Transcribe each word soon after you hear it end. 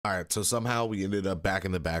All right, so somehow we ended up back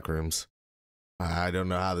in the back rooms. I don't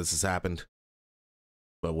know how this has happened,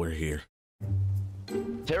 but we're here.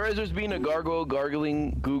 Terrorizer's being a gargoyle,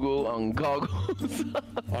 gargling Google on goggles.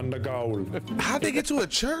 On the goal. How'd they get to a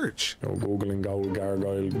church? Oh, googling goal,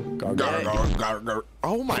 gargoyle, Gargoyle.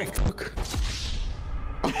 Oh my fuck.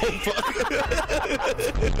 Oh fuck.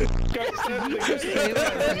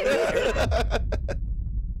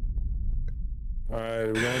 Alright,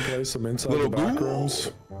 we're gonna play some inside Little the back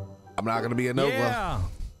rooms. I'm not gonna be a Nogla.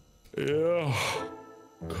 Yeah.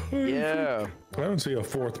 Yeah. I don't see a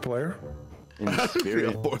fourth player. A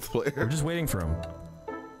fourth We're player. just waiting for him.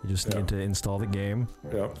 You just need to install the game.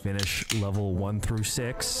 Yep. Finish level 1 through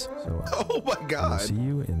 6. So Oh my I'll god. see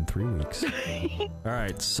you in 3 weeks. All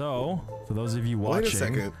right. So for those of you watching, Wait a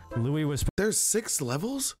second. Louis was. There's 6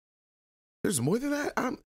 levels? There's more than that?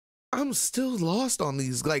 I'm still lost on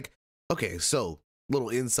these. Like, okay, so little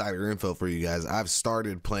insider info for you guys. I've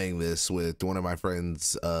started playing this with one of my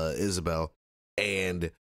friends, Isabel, and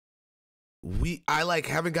I like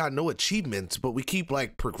haven't got no achievements, but we keep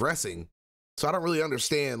like progressing. So I don't really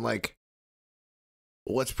understand like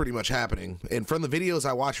what's pretty much happening. And from the videos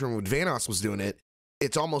I watched from when Vanos was doing it,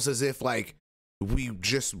 it's almost as if like we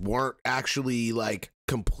just weren't actually like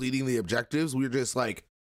completing the objectives. We were just like,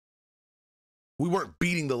 we weren't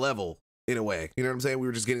beating the level in a way. You know what I'm saying? We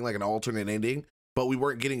were just getting like an alternate ending, but we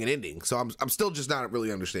weren't getting an ending. So I'm still just not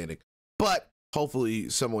really understanding. But hopefully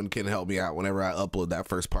someone can help me out whenever I upload that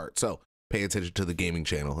first part. So pay attention to the gaming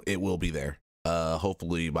channel. It will be there.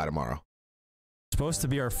 Hopefully by tomorrow. Supposed to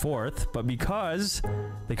be our 4th, but because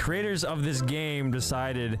the creators of this game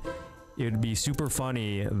decided it would be super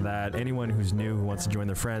funny that anyone who's new who wants to join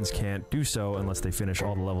their friends can't do so unless they finish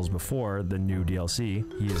all the levels before the new DLC.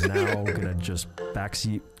 He is now gonna just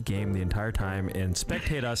backseat game the entire time and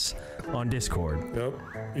spectate us on Discord. Yep.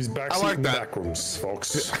 He's back I like in the that. back rooms,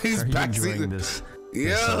 folks. He's Are you back enjoying this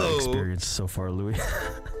experience so far, Louis?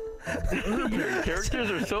 Your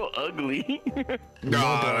characters are so ugly.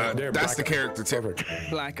 No, they're that's black the character tip. Perfect.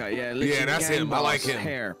 Black guy, yeah. Yeah, that's gang him. I like boss him.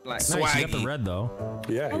 Hair, black. Nice, you got the Swaggy. red though.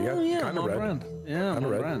 Yeah, he got yeah, kind I'm of on red. brand. Yeah, I'm Kinda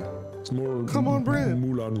on red. brand. It's more Come on, Brad.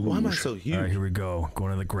 Moulin Rouge. Why am I so All huge? right, here we go.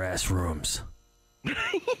 Going to the grass rooms.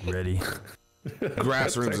 Ready?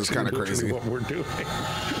 Grass rooms is kind of Literally crazy. what we're doing.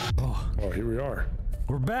 Oh, here we are.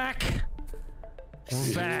 We're back.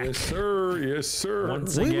 We're back. Yes, sir. Yes, sir.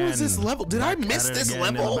 Once When again, was this level? Did I back miss at it this again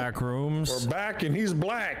in the level? back rooms. We're back and he's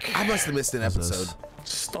black. I must have missed an What's this? episode.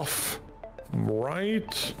 Stuff.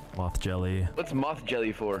 Right. Moth jelly. What's moth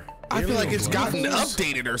jelly for? I feel like it's gotten UFOs.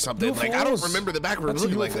 updated or something. Like, I don't UFOs. remember the back room That's a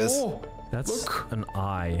looking like this. UFO. That's Look. an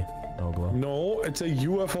eye, Nogla. No, it's a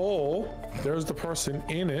UFO. There's the person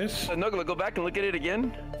in it. Nogla, go back and look at it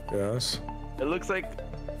again. Yes. It looks like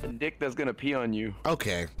a dick that's gonna pee on you.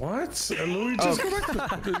 Okay. What? Louis, just go back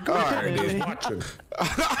to go back Alright, to dude. watching.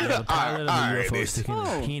 Yeah, the pilot of the Alright, UFO dude. is sticking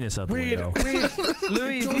his penis out the window.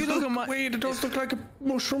 Louis, if you look at my... Wait, it does look like a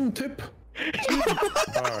mushroom tip.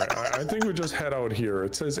 Alright, I think we just head out here.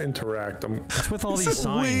 It says interact. What's with all these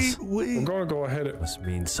signs? I'm gonna go ahead. Must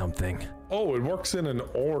mean something. Oh, it works in an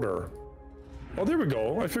order. Oh, there we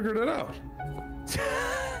go. I figured it out.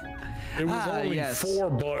 It was only yes. 4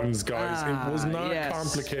 buttons, guys. It was not yes.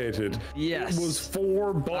 complicated. Yes. It was 4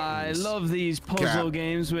 I buttons. love these puzzle Cap.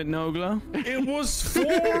 games with Nogla. It was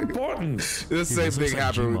 4 buttons. The same this thing looks like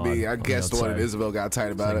happened with me. Gmod I on the guessed one and outside. Isabel got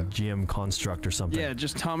tight about Like it. GM construct or something. Yeah,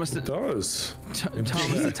 just Thomas the, It does.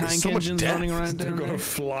 Thomas the Tank so much Engine's depth. running around They're down gonna there.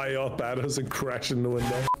 fly up at us and crash in the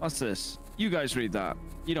window. What's this? You guys read that.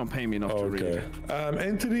 You don't pay me enough to read. Okay.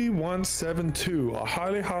 Entity 172, a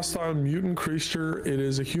highly hostile mutant creature. It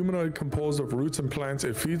is a humanoid composed of roots and plants.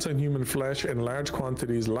 It feeds on human flesh in large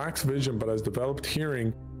quantities, lacks vision, but has developed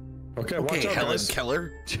hearing. Okay, watch Okay, out, Helen guys.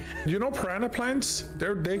 Keller. You know piranha plants?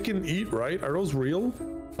 They can eat, right? Are those real?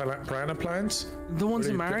 Piranha plants? The ones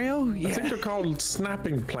in What do you Mario? I Yeah. think they're called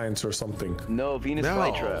snapping plants or something. No, Venus No.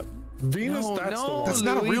 flytrap. Venus, No, that's no, the one. That's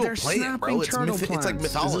not a Louis, real they're plant, bro. snapping It's, turtle it's like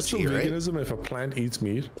plants. Is this still mythology, right? veganism if a plant eats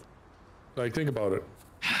meat? Like, think about it.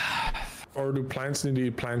 Or do plants need to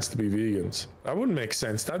eat plants to be vegans? That wouldn't make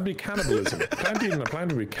sense. That'd be cannibalism. Plant eating a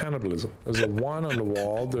plant would be cannibalism. There's a 1 on the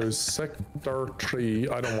wall. There's sector 3.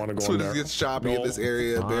 I don't want to go So in this there. gets choppy in No. this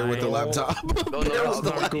area. Bear with the No. laptop. No, Bear no, with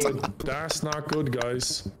the That's not laptop. good. That's not good,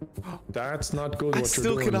 guys. That's not good. I what still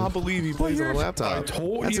you're doing. cannot believe he plays on a laptop. I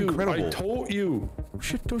told That's you. incredible. I told you. Oh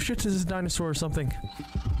shit, this is a dinosaur or something.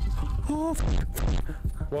 Oh,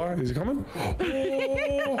 What? Is he coming?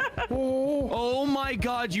 Oh, oh. Oh my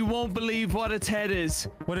god, you won't believe what its head is.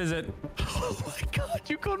 what is it? Oh my god,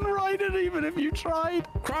 you couldn't ride it even if you tried.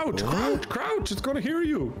 Crouch, crouch, crouch. It's gonna hear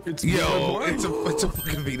you. It's it's a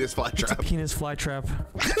fucking Venus flytrap. Penis flytrap.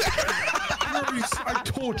 I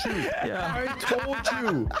told you. Yeah. I told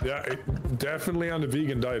you. Yeah, definitely on the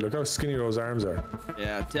vegan diet. Look how skinny those arms are.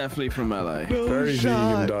 Yeah, definitely from LA. Very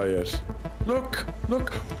vegan diet. Look.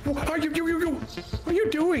 What are you doing? What are you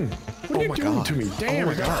doing to me? Damn,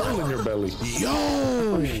 I got a hole in your belly. Yo!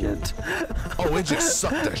 Oh shit. Oh, it just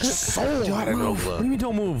sucked the soul out of What do you Nogla. mean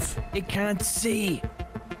don't move? It can't see.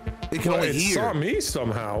 It can Well, only it hear. saw me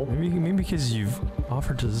somehow. Maybe because you've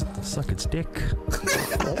offered to suck its dick.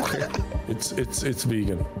 Okay. It's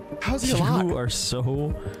vegan. How's he alive? You are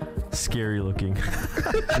so scary looking.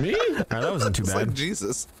 Me? Alright, that wasn't too It's bad. like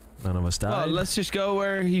Jesus. None of us died. Oh, let's just go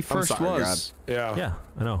where he first sorry, was. Yeah. Yeah,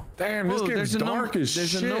 I know. Damn, this Whoa, game's dark as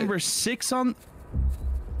shit. There's a number 6 on.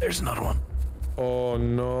 There's another one. Oh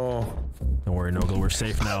no. Don't worry, Nogla, we're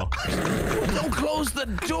safe now. Don't close the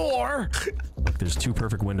door. Look, there's 2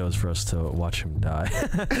 perfect windows for us to watch him die.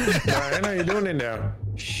 Brian, how you doing in there?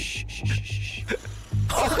 Shh.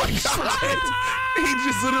 Oh my god! He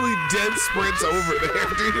just literally dead sprints over there,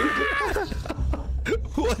 dude.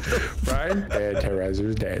 What the? Brian? Dead.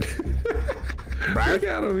 Terrazer's dead. Brian? Look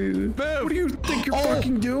at him. What do you think you're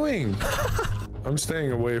fucking doing? I'm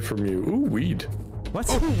staying away from you. Ooh, weed. What?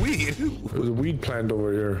 Oh, weed. There's a weed plant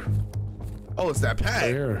over here. Oh, it's that Right pack.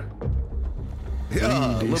 here.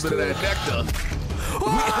 Yeah, a little bit of that nectar.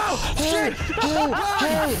 Oh, shit!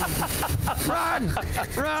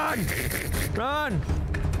 Run!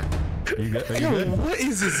 Are you good? What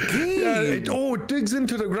is this game? Yeah, it digs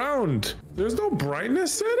into the ground. There's no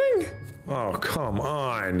brightness setting? Oh, come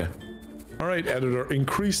on. All right, editor,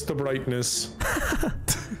 increase the brightness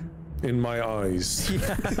in my eyes.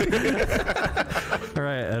 All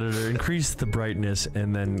right, editor, increase the brightness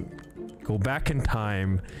and then go back in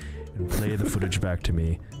time and play the footage back to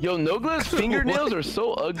me. Yo, Nogla's fingernails are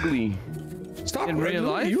so ugly. Stop. In real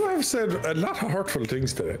life? You have said a lot of hurtful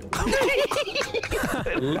things today.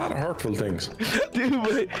 A lot of hurtful things. Dude,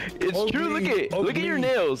 but it's true. Look at your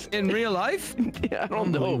nails. In real life? Yeah, I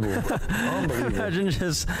don't know. Unbelievable. Imagine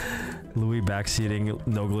just Louis backseating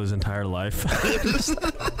Nogla's entire life.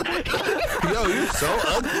 Yo, you're so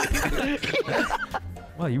ugly.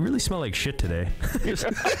 Wow, you really smell like shit today.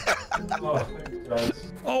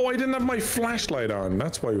 Oh, I didn't have my flashlight on.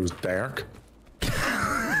 That's why it was dark.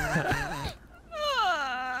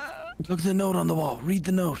 Look at the note on the wall. Read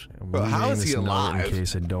the note. Bro, how Reading is he this note alive? In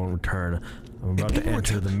case I don't return, I'm about to people were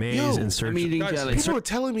enter the maze Yo, and search. I'm eating Guys, jelly. People were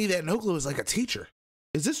telling me that Nogla was like a teacher.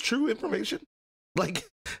 Is this true information? Like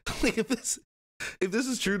if this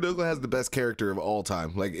is true, Nogla has the best character of all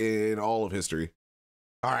time, like in all of history.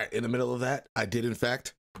 All right, in the middle of that, I did in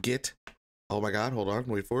fact get. Oh my God! Hold on,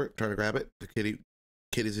 wait for it. Trying to grab it. The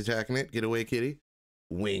kitty's attacking it. Get away, kitty.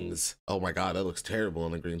 Wings. Oh my God, that looks terrible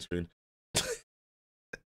on the green screen.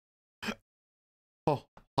 Oh,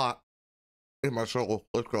 hot in my soul.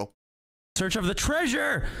 Let's go. Search of the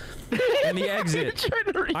treasure and the exit.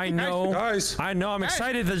 I know. Guys. I know. I'm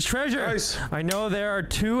excited. There's treasure. Guys. I know there are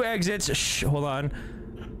 2 exits. Shh. Hold on.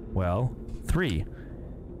 Well, 3,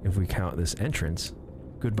 if we count this entrance.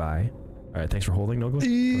 Goodbye. All right. Thanks for holding, Nogla. Go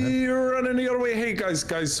ahead. You're running the other way. Hey, guys.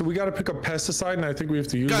 So we got to pick up pesticide, and I think we have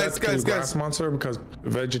to use that to kill the grass monster because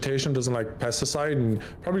vegetation doesn't like pesticide, and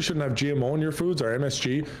probably shouldn't have GMO in your foods or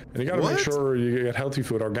MSG. And you got to make sure you get healthy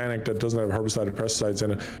food, organic, that doesn't have herbicide or pesticides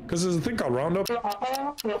in it. Because there's a thing called Roundup. They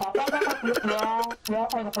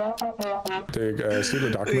steal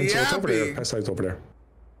the documents. So it's over there. Pesticides over there.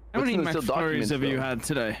 How many Listen to still McFlurries documents, have you though. had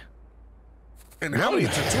today? And how many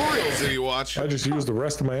tutorials did you watch? I just used the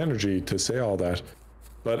rest of my energy to say all that.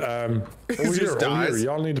 But over just here, dies.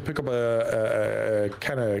 y'all need to pick up a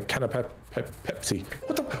can of Pepsi.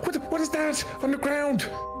 What is that on the ground?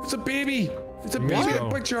 It's a baby. It's a baby that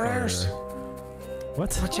bites your arse.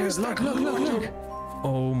 What? Look.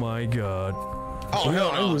 Oh my God. Oh hell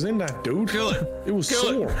I no! was in that, dude. Kill it. It was Kill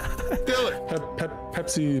sore. Kill it!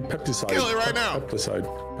 Pesticide. Kill it right now.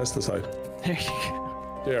 Pesticide. There you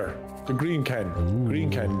go. There. The green can. Green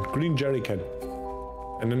jelly can.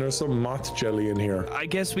 And then there's some moth jelly in here. I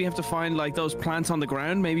guess we have to find like those plants on the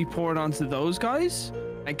ground, maybe pour it onto those guys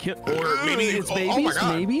and kill. Or maybe it's oh babies, my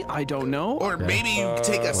God. maybe. I don't know. Or maybe you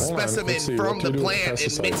take a hold on, specimen let's see, from what do the you do with plant and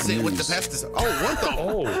pesticide mix it with the used? pesticide. Oh, what the?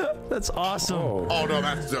 Oh. That's awesome. Oh no,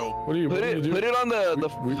 that's dope. What do you Put do? it on the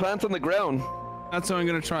plants on the ground. That's what I'm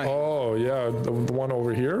gonna try. Oh, yeah, the one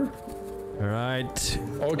over here? All right.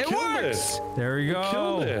 Oh, It killed works! it. There we go.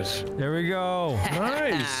 Killed it. There we go.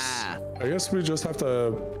 Nice. I guess we just have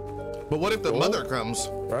to, But what if the mother comes?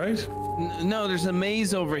 right? No, there's a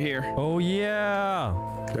maze over here. Oh yeah.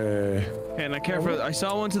 Okay. And I careful. I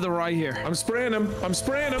saw one to the right here. I'm spraying him.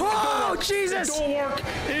 Oh Jesus! It don't work.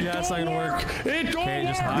 Yeah, it's not gonna work. It don't Okay, work.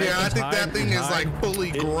 just hide. Yeah, I think hide, that thing is hide. like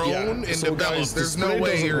fully grown and So developed. guys, the There's no spray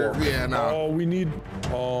way doesn't you're. work. Yeah, no. Oh, we need.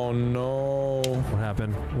 Oh no. What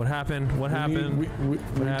happened? What happened? What happened? We What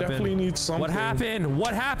happened? definitely need something. What happened?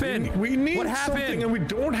 What happened? We need what something happened? and we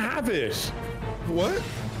don't have it. What?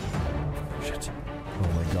 Shit. Oh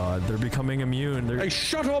my God, they're becoming immune. They're Hey,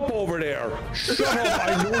 shut up over there. Shut up.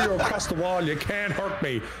 I know you're across the wall. You can't hurt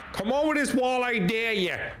me. Come on with this wall, I dare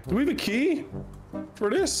you. Do we have a key for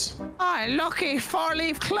this? Oh, lucky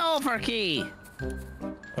four-leaf clover key.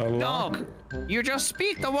 A lock? Dog, you just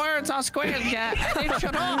speak the words on Square Cat and it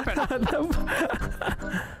should open.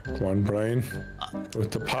 Come on, Brian. With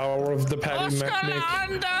the power of the paddy Oscar Nick.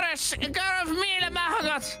 Andorus, Gareth Mila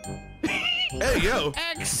Mahagot. Hey, yo.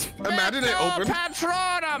 Imagine it open.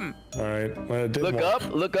 Patronum. All right. Well, it did Look work.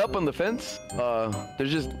 up. Look up on the fence.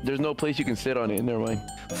 There's no place you can sit on it. Never mind.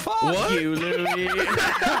 Fuck What? you, Louis.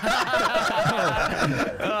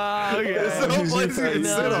 Okay. There's no place you can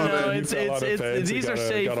sit on no, it. it's these are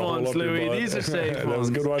safe ones, Louis. These are safe That was a ones.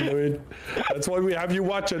 good one, Louis. That's why we have you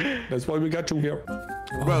watching. That's why we got you here. Bro,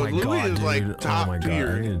 oh my Louis God, is dude. like Oh top my God, I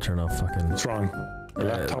tier. need to turn off fucking. What's wrong? The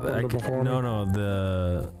laptop underperforming? No,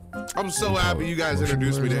 the. I'm so happy you guys Motion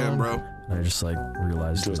introduced me to blur's him, on, bro. And I just like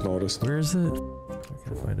realized. Just noticed. Where is it? I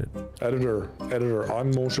can't find it. Editor,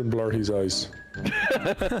 on motion blur his eyes.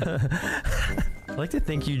 I like to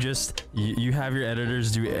think you have your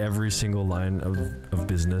editors do every single line of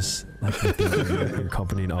business, like your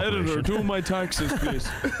company and operation. Editor, do my taxes, please.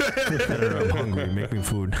 Editor, I'm hungry. Make me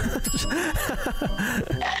food.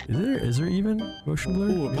 Is there even motion blur?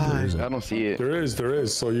 Ooh, Maybe there isn't. I don't see it. There is.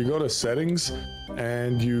 So you go to settings,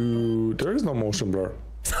 and there is no motion blur.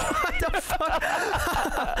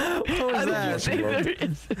 What was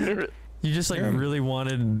that? You just like really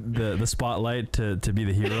wanted the spotlight to be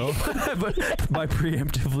the hero, but by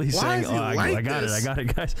preemptively saying, is he "Oh, like Oh, this? I got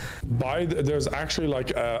it, guys." There's actually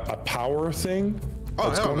like a power thing Oh,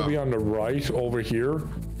 It's hell going to no. be on the right over here,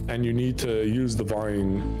 and you need to use the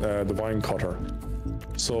vine cutter.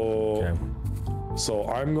 So, Okay. so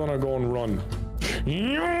I'm gonna go and run.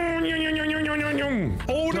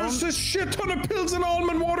 Oh, there's this shit ton of pills and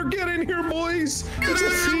almond water. Get in here, boys! It's a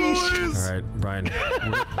feast. All right, Brian.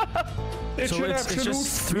 It's So an it's absolute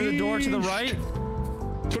just through the door to the feast. right.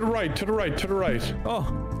 To the right, to the right, to the right.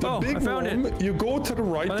 Oh, The big I found room, it. you go to the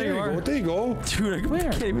right. Oh, there you are. go. There you go. Dude, I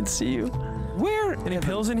can't even see you. Where? Any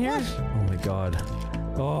pills in here? Oh my god.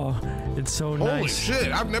 Oh, it's so Holy nice.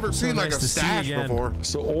 shit, I've never seen like nice a to see stash again. before.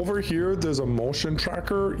 So over here, there's a motion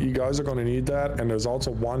tracker. You guys are going to need that. And there's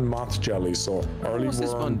also one moth jelly. So early What's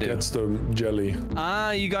this worm one do? gets the jelly.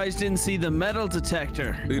 Ah, you guys didn't see the metal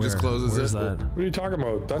detector. He just closes Where's it. that? What are you talking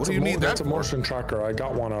about? That's do you need that's that a for? motion tracker. I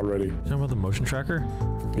got one already. You talking about the motion tracker?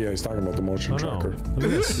 Yeah, he's talking about the motion Oh no. tracker. Look at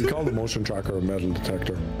this. We call the motion tracker a metal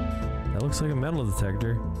detector. That looks like a metal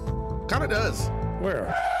detector. Kinda does.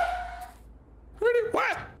 Where?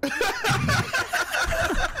 What?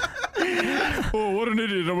 Oh, what an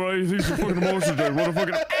idiot! He thinks he's fucking motion detector. What a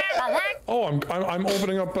fucking. Oh, I'm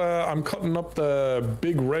opening up. I'm cutting up the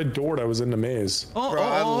big red door that was in the maze. Oh, Bro,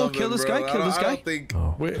 I love kill him, this bro. guy! Kill this I guy! don't think.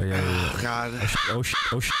 Oh, Wait. yeah. God, Oh shit!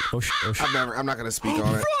 Oh shit! Oh shit! Oh shit! I'm not gonna speak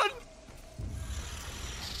on it.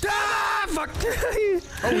 Ah, fuck! You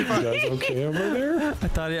guys okay over there? I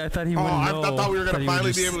thought he Oh, wouldn't I know. thought we were gonna Thought he would finally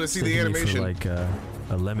just be able to see the stick me for, animation. like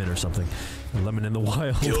a lemon or something. A lemon in the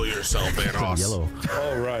wild. Kill yourself, Thanos. Yellow.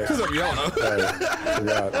 Oh right. Because I'm yellow.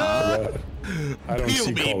 Forgot. I don't Peel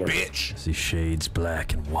see me, color. bitch. See shades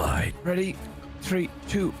black and white. Ready? 3,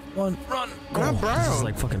 2, 1, run! Not This brown. is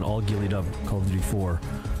like fucking all gillied up Call of Duty 4.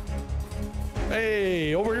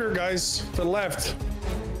 Hey, over here, guys. To the left.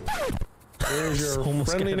 There's your Almost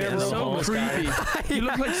friendly got it. neighborhood So homeless guy. creepy. You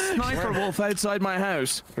look like Sniper Wolf outside my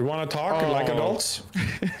house. We want to talk like Oh. adults?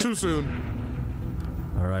 Too soon.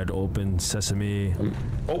 All right, open sesame.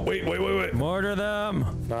 Oh, wait. Mortar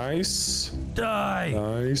them. Nice. Die.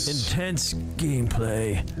 Nice. Intense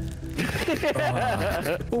gameplay.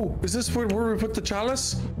 Oh, is this where we put the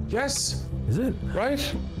chalice? Yes, Is it?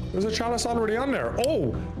 right? There's a chalice already on there.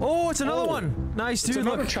 Oh, Oh, it's another Oh. one. Nice, it's dude.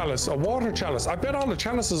 another Look. chalice, a water chalice. I bet all the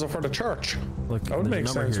chalices are for the church. Look, That would there's make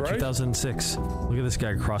a number sense, here, right? 2006. Look at this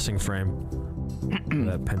guy crossing frame.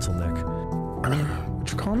 That pencil neck.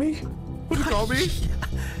 What'd you call me? What do you call me?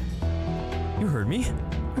 You heard me.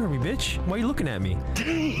 You heard me, bitch. Why are you looking at me?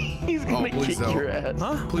 He's gonna please kick don't. your ass.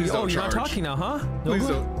 Huh? Please oh, don't you're not charge. talking now, huh? Please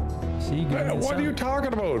Nogla? don't. See, give me What are you sound.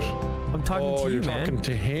 talking about? I'm talking Oh, to you, you're man. talking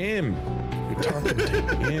to him. You're talking to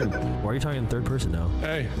him. Why are you talking in third person now?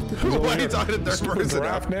 Hey. Why are you talking in third person?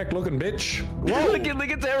 Giraffe neck looking bitch. Whoa! Look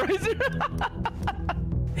at Terrorizer.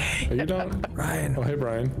 Are you done? Ryan. Oh, hey,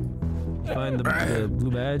 Brian. Find the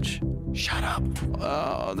blue badge. Shut up.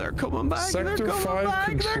 Oh, they're coming back. Sector they're coming 5 back.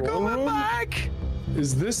 They're control coming room? back.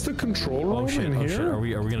 Is this the control room Oh shit! in Oh here? shit! Are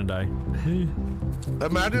we gonna die?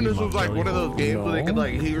 Imagine this was like one of those games where they could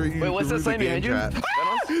like hear you. Wait, what's through that the sign game behind you? chat.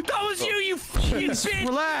 That was you bitch.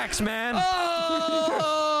 Relax, man.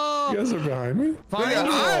 Oh. You guys are behind me? Yeah,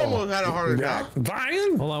 I almost had a heart attack.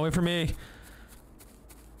 Brian? Hold on, wait for me.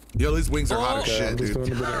 Yo, these wings are hot as Okay, shit, I'm just dude.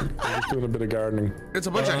 doing a bit of gardening. It's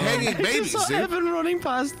a bunch of hanging babies, Saw dude. Evan running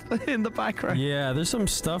past in the background. Yeah, there's some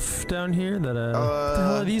stuff down here that what the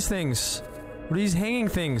hell are these things? What are these hanging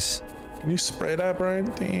things? Can you spray that, Brian?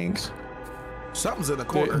 Thanks. Something's in the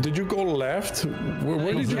corner. Did you go left?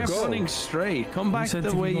 Where did you kept go? running straight. Come back said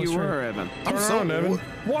the to way go you straight. were, Evan. I'm Turn so around, Evan.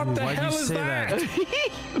 What the Why'd hell you is say that?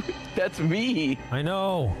 That's me. I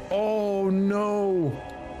know. Oh no.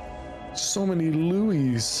 So many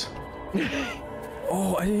Louis.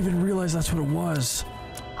 Oh, I didn't even realize that's what it was.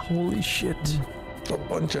 Holy shit. A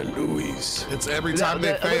bunch of Louis. It's every time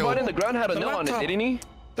they The fail. bot in the ground had a note on it, laptop. didn't he?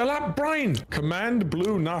 The lap, Brian. Command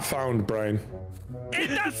blue not found, Brian.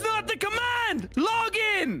 That's not the command. Log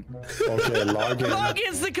in. Okay, log in. Log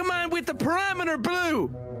in's the command with the parameter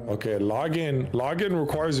blue. Okay, log in. Log in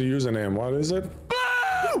requires a username. What is it?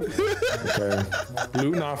 Blue. Okay.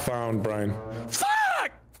 Blue not found, Brian. Fuck.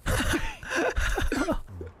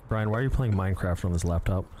 Brian, why are you playing Minecraft on this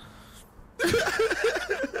laptop?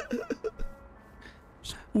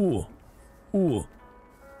 Ooh. Ooh.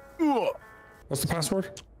 What's the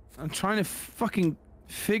password? I'm trying to fucking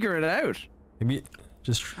figure it out. Maybe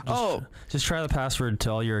just try the password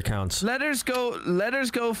to all your accounts. Letters go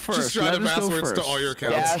first. Just try the Letters go passwords to first. all your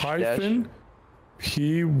accounts. Dash, Hyphen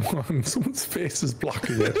P1. Someone's face is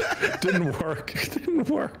blocking it. Didn't work. Didn't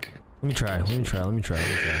work. Let me try.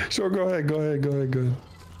 Sure, go ahead.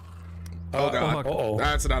 Oh god. Uh-oh.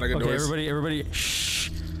 That's not a good Okay, noise. everybody, shh.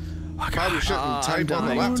 Probably shouldn't type on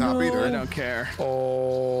the dying. laptop either. I don't care.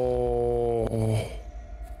 Oh.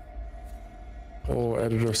 Oh,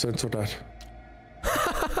 editor, censor that.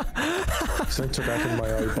 Censor that in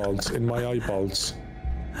my eyeballs. In my eyeballs.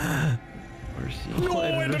 No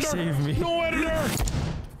Editor, save me. No editor!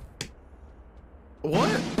 What?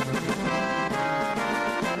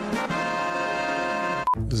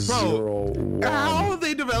 Zero, one. How have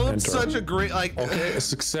they developed Enter. such a great like? Okay, a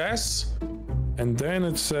success. And then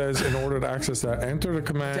it says, in order to access that, enter the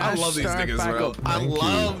command. I love these Start niggas, back bro. up. I Thank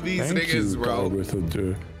love you. these Thank niggas, you, bro. guy with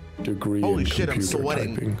a degree Holy in shit, I'm computer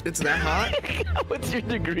sweating. typing. It's that hot? What's your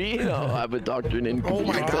degree? Oh, I'm a doctorate in Oh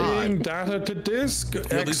my Copying god. data to disk.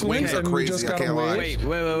 these Excellent. wings are And we crazy, just I gotta can't lie. wait.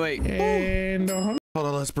 Wait. And Hold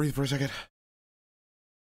on, let's breathe for a second.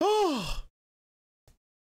 Oh.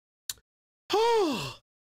 Oh.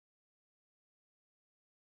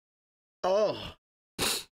 Oh.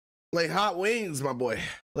 Lay hot wings, my boy.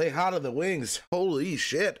 Lay hotter the wings. Holy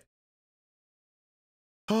shit.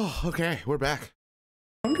 Oh, okay, we're back.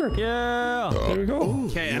 100. Yeah. There we go. Ooh,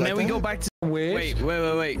 Okay, you and like then we that? go back to Wait.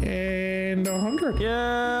 wait. And 100.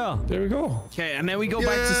 Yeah. There we go. Okay, and then we go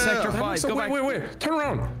back to Yeah. sector That 5. looks like- Go back. wait. Turn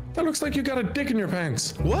around. That looks like you got a dick in your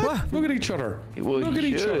pants. What? Look at each other. Well, Look at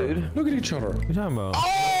you each other. should. Look at each other. What are you talking about?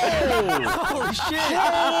 Oh! Holy shit.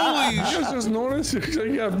 Holy You shit! guys just noticed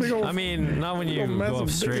you got a big old. I mean, not when you massive go up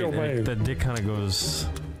dick straight. on my- The dick kind of goes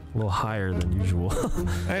a little higher than usual.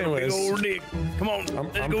 Anyways, dick. Come on. I'm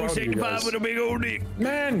proud of you guys. a big old dick.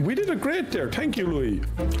 Man, we did a great there. Thank you, Louis.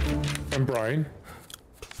 And Brian.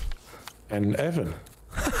 And Evan.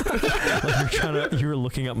 You were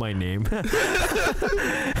looking up my name. A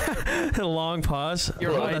long pause.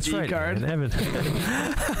 Your that's ID right. card. And Evan.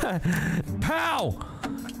 Pow!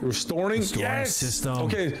 Restoring. Storing Yes. system.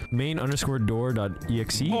 Okay.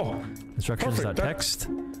 Main_door.exe. Oh, Instructions.txt.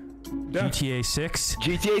 yeah. GTA 6.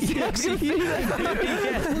 GTA 6. We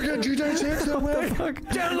got GTA 6 that way.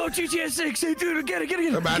 Download GTA 6. Hey, dude, get it.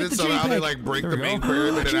 Imagine somehow they like break There the we main go. query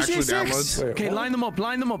and then it actually GTA 6. downloads. Wait, Okay, what?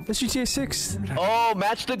 line them up. That's GTA 6. Oh,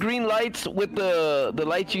 match the green lights with the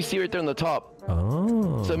lights you see right there on the top.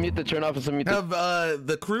 Oh. Some you have to turn off and some you have to... Have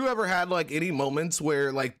the crew ever had like any moments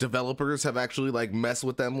where like developers have actually like messed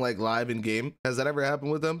with them like live in game? Has that ever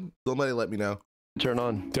happened with them? Somebody let me know. turn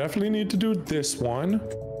on. Definitely need to do this one.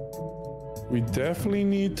 We definitely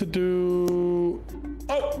need to do...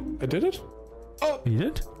 Oh, I did it? You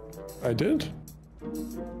did? I did.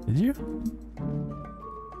 Did you?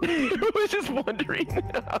 I was just wondering.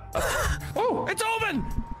 Oh, It's open.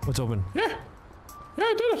 What's open? yeah. Yeah,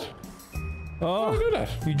 I did it. Oh, do that.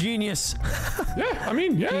 you genius. Yeah, I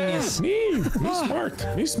mean, yeah, Genius. me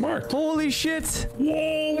smart. Me smart. Holy shit.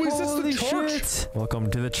 Whoa, is Holy this the church? shit. Welcome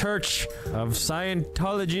to the Church of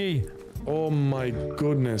Scientology. Oh my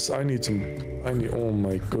goodness, oh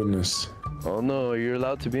my goodness. Oh no, you're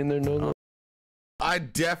allowed to be in there, no. I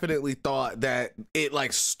definitely thought that it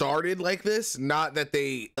like started like this, not that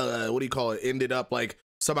they ended up like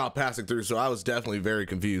somehow passing through. So I was definitely very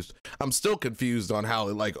confused. I'm still confused on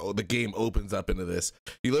how the game opens up into this.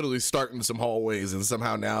 You literally start in some hallways and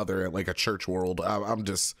somehow now they're at like a church world. I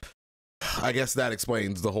guess that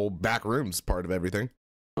explains the whole Backrooms part of everything.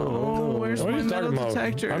 Oh, where's What are my you talking metal about?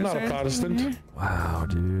 detector? I'm Is not a there anything Protestant. here? Wow,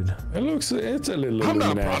 dude. It's a little I'm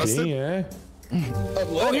not a Illuminati, Protestant. yeah.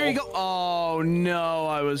 Oh, here you go. Oh no,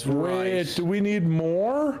 I was Wait, right. do we need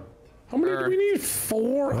more? How many do we need?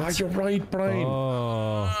 4? Ah, you're right, Brian.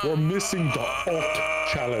 Oh. We're missing the Alt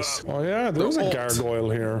chalice. Oh yeah, there's a Alt. gargoyle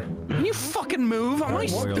here. Can you fucking move? Am I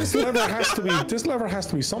Gargoyle. This lever has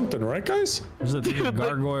to be something, right, guys? There's a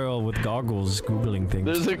gargoyle with goggles googling things.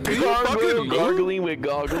 There's a fucking gargoyle move? gargling with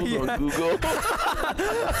goggles on Google.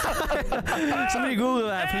 Somebody Google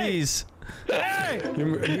that, please.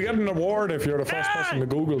 You get an award if you're the first person to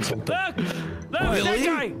Google something.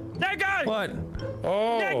 Look, that guy! What?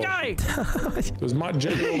 Oh, That guy! there's Matt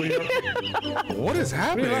Jimmy over here. What is What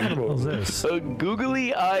are you happening? laughing What's about? this? A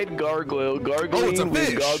googly-eyed gargoyle gargling it's a with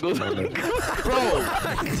fish. goggles on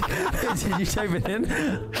Bro, Did you type it in?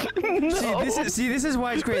 No. This is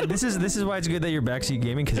why it's great. This is why it's good that you're backseat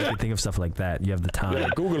gaming, because you can think of stuff like that. You have the time. Yeah,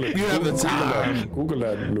 Google it. You have the time. Google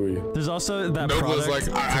that, Louis. There's also that Nogla's product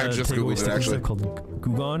like, I to just take away Googled it, sticky actually. stuff called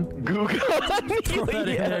Gugon. Google. Throw that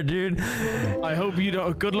in there, dude. I hope you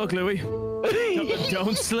don't. Good luck, Louis.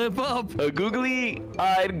 Don't slip up. A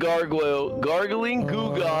googly-eyed gargoyle gargling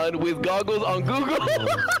Gugon with goggles on Google.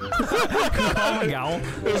 Oh my god.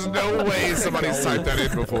 there's no way somebody's typed that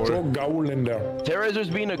in before. Throw gowl in there.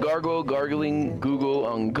 Terrorizers being a gargoyle gargling Google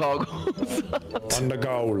on goggles. On the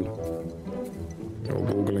gowl. Throw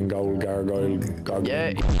googling gowl, gargoyle, goggling.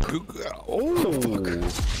 Yeah.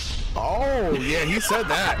 Oh, yeah, he said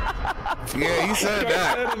that. Yeah, he said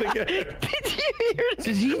that.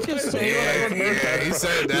 Did he just say Yeah, he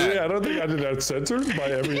said that. Yeah, I don't think I did that censored by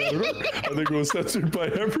every editor. I think it was censored by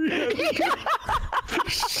every editor.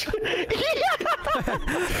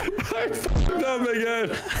 I fucked up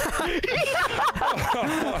again.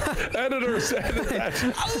 Editors, edit that.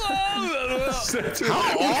 Censor.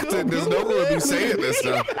 How often does Nogla be saying this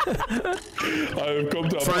stuff? I have come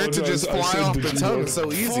to For it to just apologize. I fly said off the G tongue word.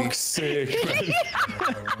 so easy. Fuck's sake, man.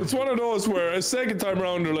 It's one of those where a second time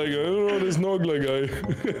around they're like, oh, this Nogla guy.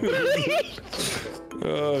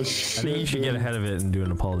 Oh I shit. think you should get ahead of it and do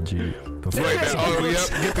an apology before. Right now. Oh, yep.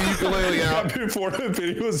 Get the ukulele out. Before the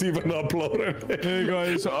video's even uploaded. Hey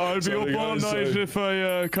guys, I'll be Sorry, up all guys, night sorry. if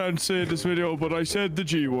I can't say this video, but I said the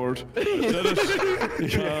G word.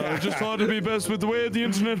 I just thought it'd be best with the way the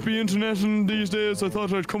internet be interneting these days. I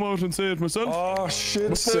thought I'd come out and say it myself. Oh shit!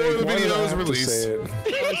 Before the video is released.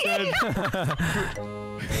 I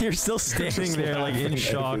said, You're still standing there like in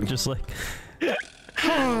shock, just like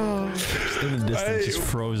just in the distance, just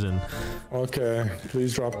frozen. Okay,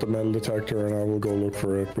 please drop the metal detector and I will go look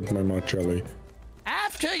for it with my mock jelly.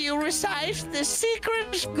 After you recite the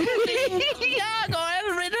secret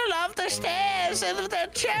gargoyle riddle of the stairs in the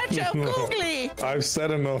Church of Googly, I've said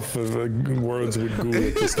enough of words with Google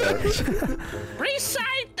at the start.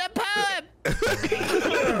 recite the poem.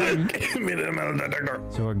 Give me the metal detector.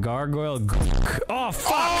 So a gargoyle. Oh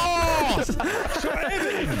fuck!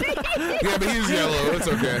 Yeah, but he's yellow. It's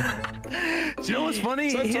okay. do you know what's funny?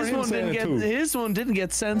 Censor him saying it too. His one didn't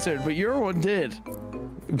get censored, but your one did.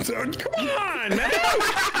 Come on, man!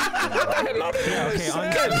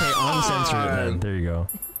 Okay, uncensor it then. There you go.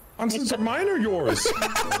 Uncensor mine or yours?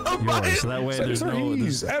 Yours. So that way there's Censor no.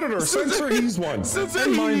 he's. Editor, censor he's one.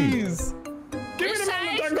 And mine. Give me the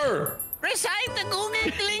metal detector! Recite the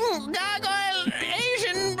googling gargoyle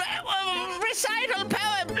Asian recital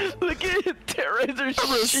poem. Look at Terrorizer's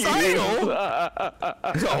Recital?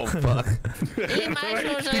 Oh, fuck. He You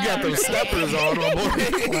got those steppers on, my boy.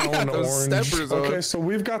 You Oh, got an those orange. steppers on. Okay, so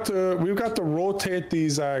we've got to rotate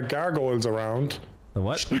these gargoyles around. The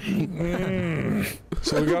what? So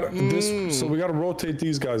we got this. So we got to rotate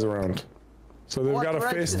these guys around. So they've What got to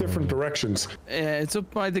face direction? different directions. It's up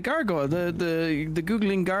by the gargoyle, the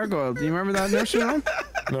googling gargoyle. Do you remember that nursery rhyme?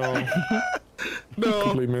 No, No,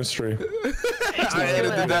 complete mystery. I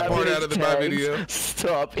edited that part out of my video.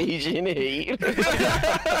 Stop Asian hate.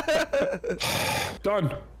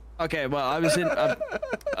 Done. Okay, well I was in.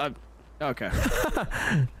 Okay.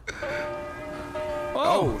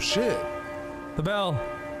 Oh, shit. The bell.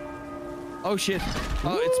 Oh shit.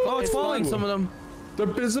 Oh, it's falling. Some of them.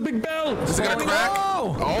 There's a big bell. Does it got a crack?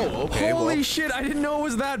 Oh, Oh, okay. holy well, shit! I didn't know it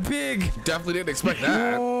was that big. definitely didn't expect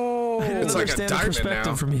that. I didn't It's like a understand the diamond perspective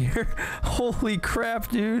now. from here. Holy crap,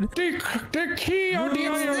 dude! The key on the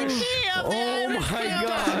Irish. Oh my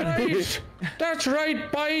god! Right. That's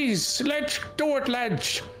right, boys. Let's do it,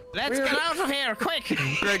 lads. Let's get out of here, quick.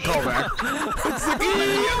 Great callback. It's the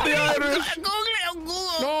key of the Irish.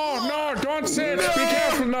 No, don't say it. Be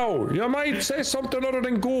careful now. You might say something other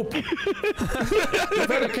than goop. Be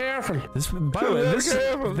very careful. This, by the way,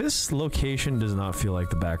 this location does not feel like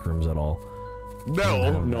the Backrooms at all.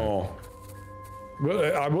 No.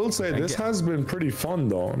 Well, I will say this has been pretty fun,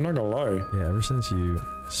 though. I'm not gonna lie. Yeah, ever since you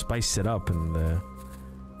spiced it up in the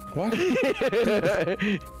What?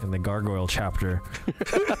 in the gargoyle chapter.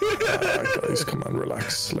 Guys, come on,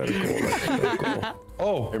 relax. Let it go. Let it go.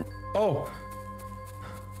 Oh.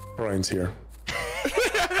 Brian's here.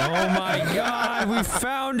 Oh my god, we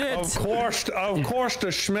found it! Of course, the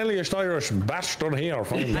smelliest Irish bastard here.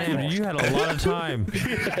 Man, you had a lot of time.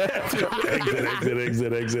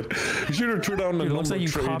 Exit. You should have threw down the It looks number like you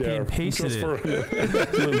 3 copy there. and pasted I'll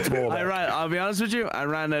be honest with you. I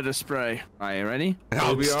ran out of spray. Are you ready?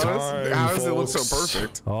 I'll be It's honest. time, How does it look so folks.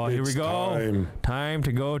 perfect? Oh, here we It's go. Time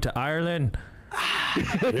to go to Ireland.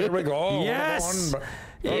 Here we go. Yes.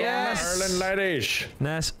 Yes. Ireland ladies.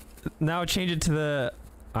 Now change it to the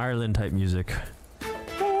Ireland type music.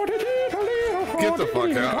 Get the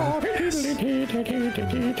fuck out.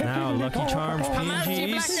 Now Lucky Charms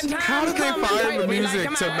PNGs. How did they find the music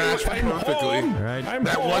to match perfectly? All right.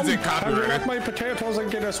 That wasn't I'll copyrighted. get my potatoes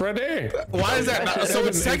and get us ready. Why is that not? So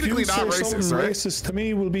it's technically not racist, right? Racist to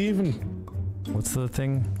me will be even. What's the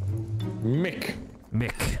thing? Mick.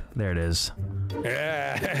 Mick. There it is.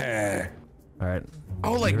 Yeah. All right.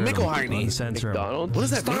 Oh, like Mickelheiny. Uncensor 'em. McDonald's. What does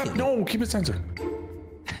that Stop. mean? No, keep it censored.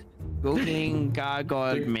 Googling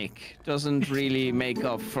gargoyle Mick doesn't really make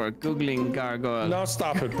up for Googling gargoyle. No,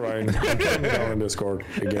 stop it, Brian. I'm turning it down in Discord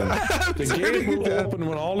again. The gate will open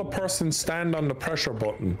when all the persons stand on the pressure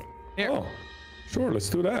button. Here. Oh, sure, let's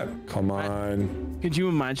do that. Come on. Could you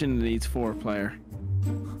imagine it needs 4-player?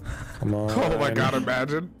 Come on. Oh my god,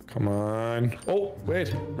 imagine. Come on. Oh,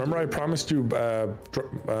 wait. Remember I promised you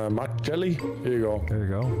Matt Jelly? Here you go. There you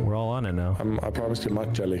go. We're all on it now. I promised you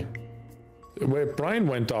Matt Jelly. Wait, Brian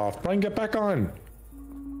went off. Brian, get back on.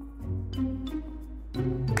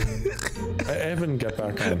 Evan, get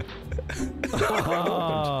back on.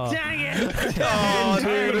 Dang it! Oh,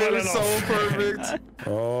 dude, that is so perfect.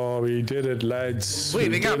 Oh, we did it, lads. Wait,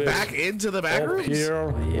 We they got did it. back into the back Up rooms? here.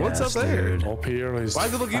 What's up there? dude. Up here is Why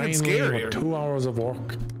does it look even finally scarier? what 2 hours of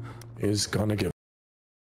work is gonna give.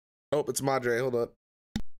 Oh, it's Madre. Hold up.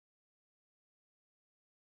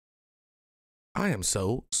 I am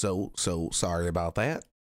so sorry about that.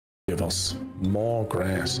 Give us more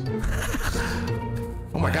grass.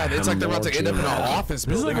 Oh my god, it's like they're about to end up in an office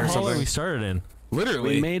This is like building a or hallway we something. started in.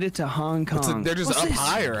 Literally. We made it to Hong Kong. They're just up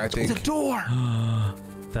higher, I think. The door.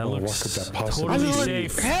 That what looks could that possibly totally be?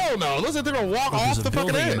 safe. Hell no. Looks like they're gonna walk There's off a the fucking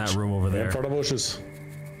building in that edge. room over In there. front of bushes.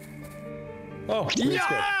 Oh,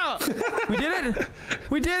 Yeah! We did it.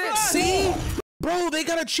 We did it. See? Bro, they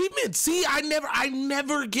got achievements. See, I never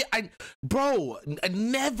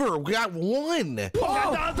never got one.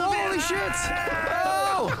 Oh, holy shit.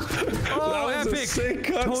 Oh, That was a epic. sick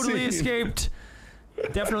cutscene. Totally escaped.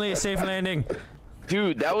 Definitely a safe landing.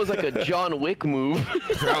 Dude, that was like a John Wick move.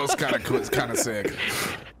 That was kind of sick.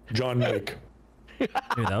 John Wick.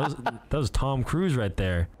 Dude, that was Tom Cruise right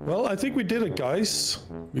there. Well, I think we did it, guys.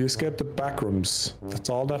 We escaped the backrooms. That's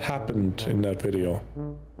all that happened in that video.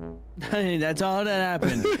 That's all that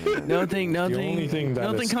happened. Nothing only thing that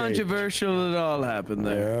nothing escaped. controversial at all happened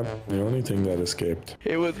there. Yeah, the only thing that escaped.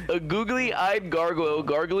 It was a googly-eyed gargoyle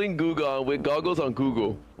gargling Google with goggles on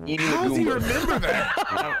Google. Eating How a does he Goomba. remember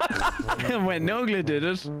that? When Nogla did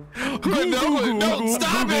it. No,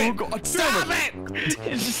 stop it! Stop it! Did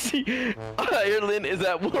you see? Ireland is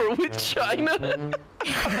at war with China.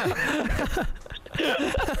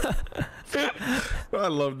 I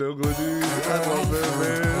love Nogla, dude. I love that,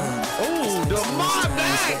 man. Oh, Demar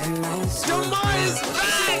back! Demar is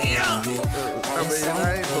back! Yeah. I mean, I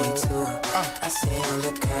ain't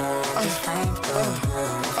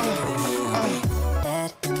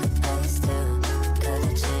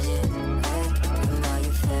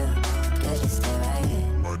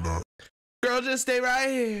Girl, just stay right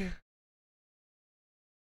here.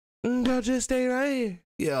 Girl, just stay right here.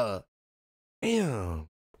 Yeah. Damn.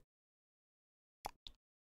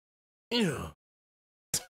 Yeah.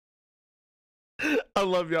 I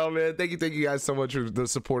love y'all, man. Thank you guys so much for the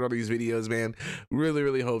support on these videos, man.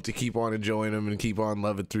 Really hope to keep on enjoying them and keep on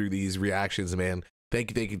loving through these reactions, man.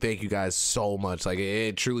 Thank you guys so much. Like,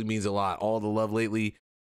 it truly means a lot. All the love lately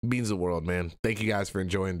means the world, man. Thank you guys for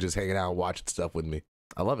enjoying just hanging out and watching stuff with me.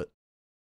 I love it.